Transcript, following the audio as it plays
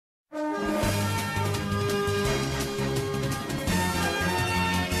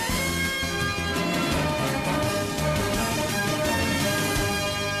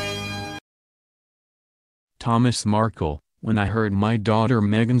Thomas Markle, when I heard my daughter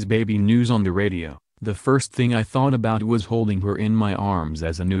Meghan's baby news on the radio, the first thing I thought about was holding her in my arms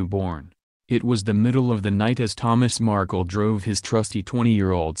as a newborn. It was the middle of the night as Thomas Markle drove his trusty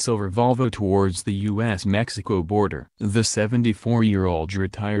 20-year-old silver Volvo towards the U.S.-Mexico border. The 74-year-old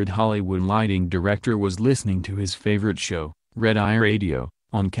retired Hollywood lighting director was listening to his favorite show, Red Eye Radio,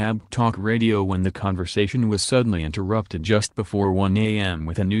 on Cab Talk Radio when the conversation was suddenly interrupted just before 1 a.m.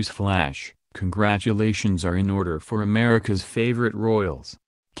 with a news flash. Congratulations are in order for America's favorite royals.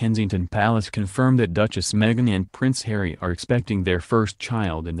 Kensington Palace confirmed that Duchess Meghan and Prince Harry are expecting their first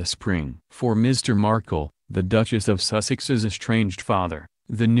child in the spring. For Mr. Markle, the Duchess of Sussex's estranged father,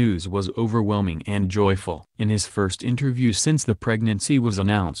 the news was overwhelming and joyful. In his first interview since the pregnancy was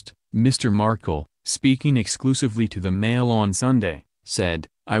announced, Mr. Markle, speaking exclusively to the Mail on Sunday, said,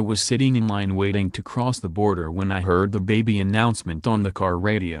 "I was sitting in line waiting to cross the border when I heard the baby announcement on the car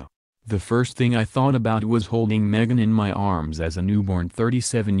radio. The first thing I thought about was holding Meghan in my arms as a newborn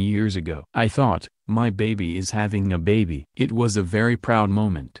 37 years ago. I thought, my baby is having a baby." It was a very proud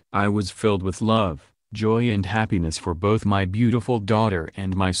moment. "I was filled with love, joy and happiness for both my beautiful daughter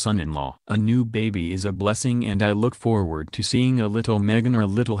and my son-in-law. A new baby is a blessing and I look forward to seeing a little Meghan or a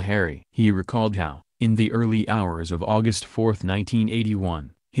little Harry." He recalled how, in the early hours of August 4,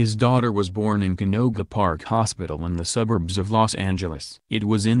 1981, his daughter was born in Canoga Park Hospital in the suburbs of Los Angeles. "It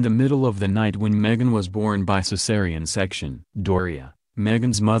was in the middle of the night when Meghan was born by cesarean section. Doria,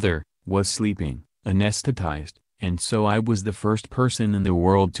 Meghan's mother, was sleeping, anesthetized, and so I was the first person in the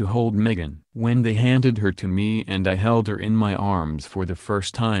world to hold Meghan. When they handed her to me and I held her in my arms for the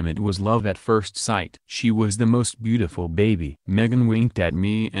first time, it was love at first sight. She was the most beautiful baby." Meghan winked at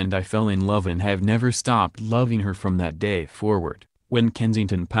me and I fell in love and have never stopped loving her from that day forward. When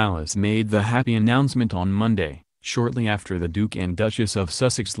Kensington Palace made the happy announcement on Monday, shortly after the Duke and Duchess of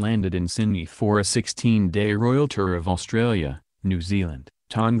Sussex landed in Sydney for a 16-day royal tour of Australia, New Zealand,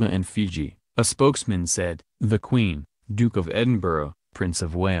 Tonga and Fiji, a spokesman said, "The Queen, Duke of Edinburgh, Prince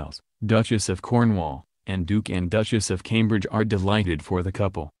of Wales, Duchess of Cornwall, and Duke and Duchess of Cambridge are delighted for the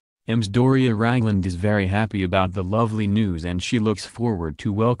couple. Ms. Doria Ragland is very happy about the lovely news and she looks forward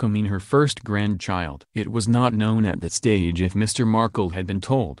to welcoming her first grandchild." It was not known at that stage if Mr. Markle had been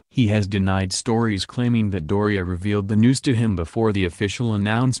told. He has denied stories claiming that Doria revealed the news to him before the official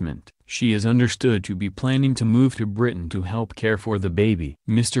announcement. She is understood to be planning to move to Britain to help care for the baby.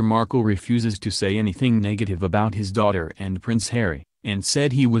 Mr. Markle refuses to say anything negative about his daughter and Prince Harry, and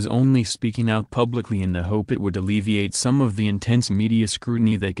said he was only speaking out publicly in the hope it would alleviate some of the intense media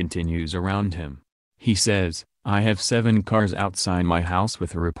scrutiny that continues around him. He says, "I have 7 cars outside my house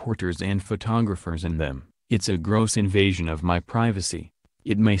with reporters and photographers in them. It's a gross invasion of my privacy.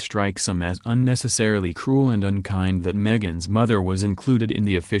 It may strike some as unnecessarily cruel and unkind that Meghan's mother was included in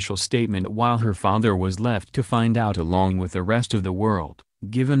the official statement while her father was left to find out along with the rest of the world."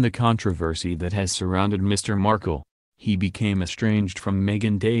 Given the controversy that has surrounded Mr. Markle, he became estranged from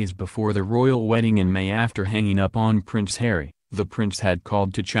Meghan days before the royal wedding in May after hanging up on Prince Harry. The prince had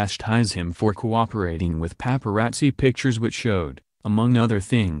called to chastise him for cooperating with paparazzi pictures which showed, among other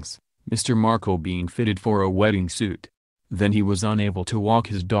things, Mr. Markle being fitted for a wedding suit. Then he was unable to walk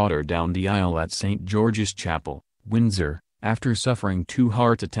his daughter down the aisle at St. George's Chapel, Windsor, after suffering 2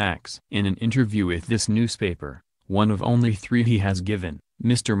 heart attacks. In an interview with this newspaper, one of only 3 he has given,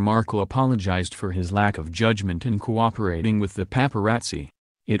 Mr. Markle apologized for his lack of judgment in cooperating with the paparazzi.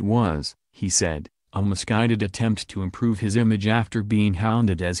 "It was," he said, "a misguided attempt to improve his image after being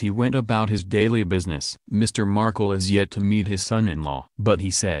hounded as he went about his daily business." Mr. Markle is yet to meet his son-in-law. But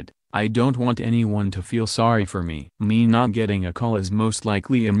he said, "I don't want anyone to feel sorry for me. Me not getting a call is most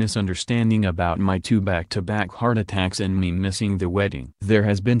likely a misunderstanding about my 2 back-to-back heart attacks and me missing the wedding. There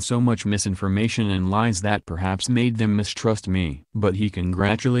has been so much misinformation and lies that perhaps made them mistrust me." But he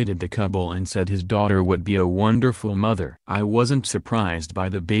congratulated the couple and said his daughter would be a wonderful mother. "I wasn't surprised by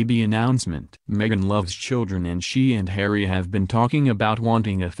the baby announcement. Meghan loves children and she and Harry have been talking about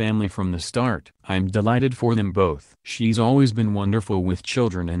wanting a family from the start. I'm delighted for them both. She's always been wonderful with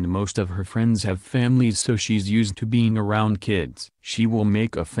children and most of her friends have families, so she's used to being around kids. She will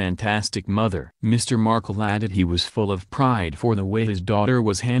make a fantastic mother." Mr. Markle added he was full of pride for the way his daughter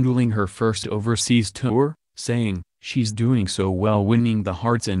was handling her first overseas tour, saying, "She's doing so well, winning the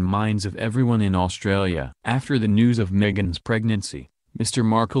hearts and minds of everyone in Australia." After the news of Meghan's pregnancy, Mr.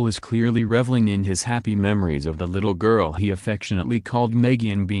 Markle is clearly reveling in his happy memories of the little girl he affectionately called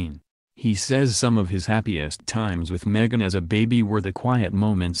Meghan Bean. He says some of his happiest times with Meghan as a baby were the quiet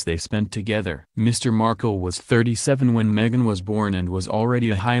moments they spent together. Mr. Markle was 37 when Meghan was born and was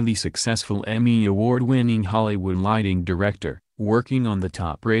already a highly successful Emmy Award-winning Hollywood lighting director, working on the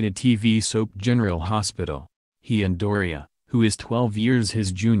top-rated TV soap General Hospital. He and Doria, who is 12 years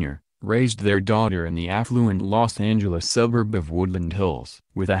his junior, raised their daughter in the affluent Los Angeles suburb of Woodland Hills.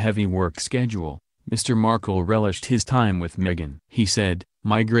 With a heavy work schedule, Mr. Markle relished his time with Meghan. He said,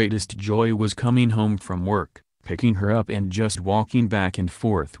 "My greatest joy was coming home from work, picking her up and just walking back and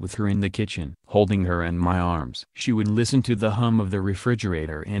forth with her in the kitchen, holding her in my arms. She would listen to the hum of the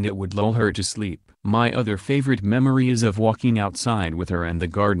refrigerator and it would lull her to sleep. My other favorite memory is of walking outside with her in the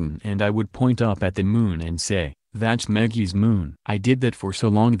garden and I would point up at the moon and say, 'That's Maggie's moon.' I did that for so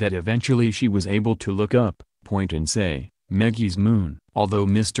long that eventually she was able to look up, point and say, 'Maggie's moon.'" Although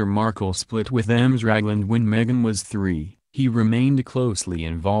Mr. Markle split with Ms. Ragland when Meghan was 3, he remained closely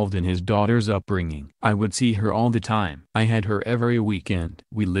involved in his daughter's upbringing. "I would see her all the time. I had her every weekend.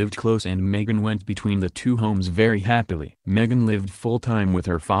 We lived close and Meghan went between the two homes very happily." Meghan lived full-time with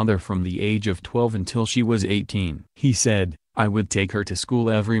her father from the age of 12 until she was 18. He said, "I would take her to school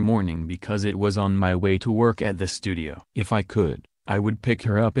every morning because it was on my way to work at the studio. If I could, I would pick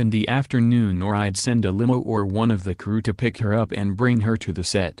her up in the afternoon or I'd send a limo or one of the crew to pick her up and bring her to the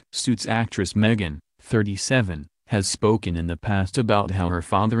set." Suits actress Meghan, 37, has spoken in the past about how her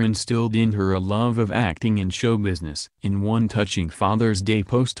father instilled in her a love of acting and show business. In one touching Father's Day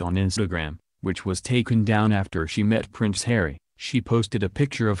post on Instagram, which was taken down after she met Prince Harry, she posted a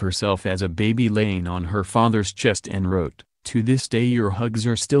picture of herself as a baby laying on her father's chest and wrote, "To this day your hugs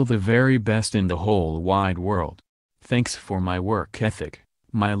are still the very best in the whole wide world. Thanks for my work ethic,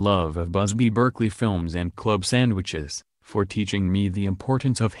 my love of Busby Berkeley films and club sandwiches, for teaching me the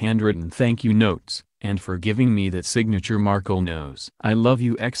importance of handwritten thank you notes, and for giving me that signature Markle nose. I love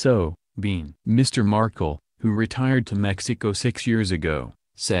you XO, Bean." Mr. Markle, who retired to Mexico 6 years ago,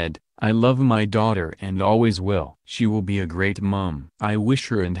 said, "I love my daughter and always will. She will be a great mom. I wish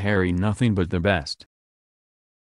her and Harry nothing but the best."